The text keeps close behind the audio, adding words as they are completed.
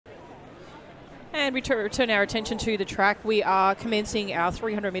And we return our attention to the track. We are commencing our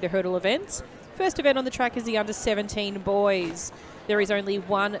 300-metre hurdle events. First event on the track is the under-17 boys. There is only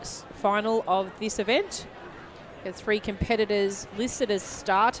one final of this event. There are 3 competitors listed as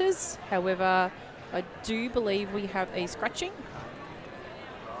starters. However, I do believe we have a scratching.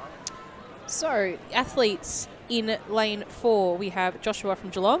 So, athletes in lane 4, we have Joshua from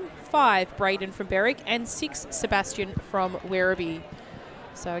Geelong, 5, Braden from Berwick, and 6, Sebastian from Werribee.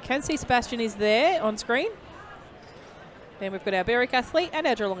 So I can see Sebastian is there on screen. Then we've got our Berwick athlete and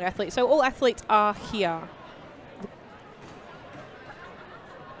our Geelong athlete. So all athletes are here.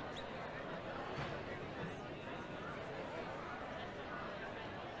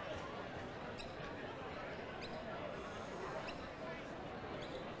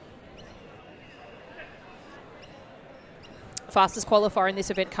 Fastest qualifier in this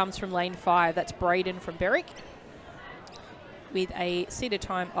event comes from lane 5. That's Braden from Berwick, with a seated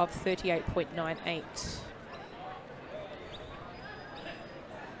time of 38.98.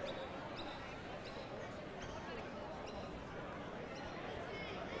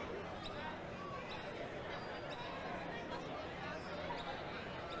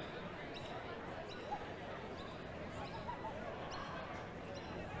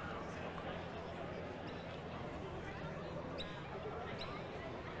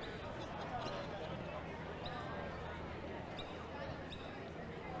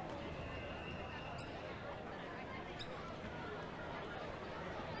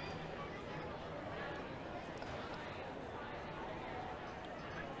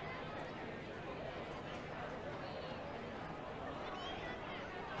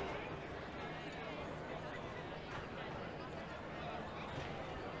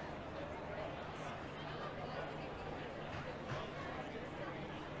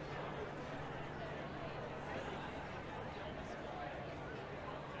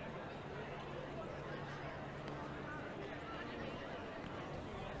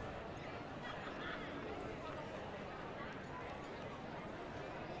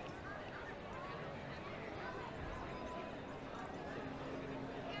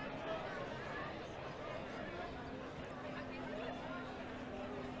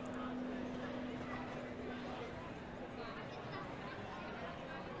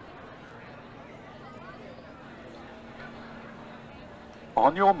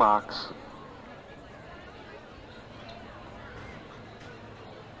 On your marks.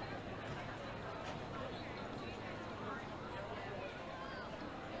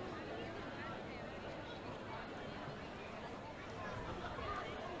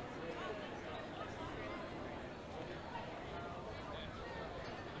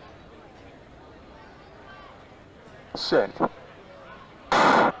 Set.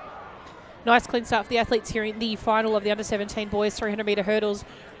 Nice clean start for the athletes here in the final of the under-17 boys 300-metre hurdles.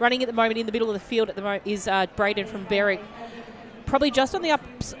 Running at the moment in the middle of the field at the moment is Braden from Berwick. Probably just on the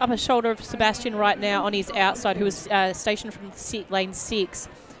upper shoulder of Sebastian right now on his outside, who is stationed from lane 6.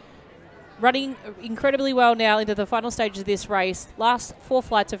 Running incredibly well now into the final stages of this race. Last 4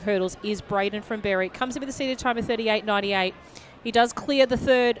 flights of hurdles is Braden from Berwick. Comes in with a seated time of 38.98. He does clear the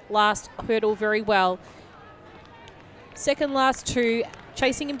third last hurdle very well. Second last 2.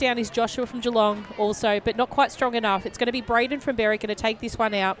 Chasing him down is Joshua from Geelong also, but not quite strong enough. It's going to be Braden from Berwick going to take this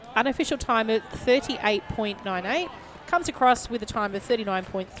one out. Unofficial time of 38.98. Comes across with a time of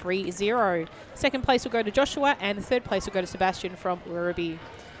 39.30. Second place will go to Joshua and the third place will go to Sebastian from Werribee.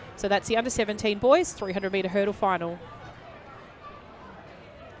 So that's the under-17 boys 300-metre hurdle final.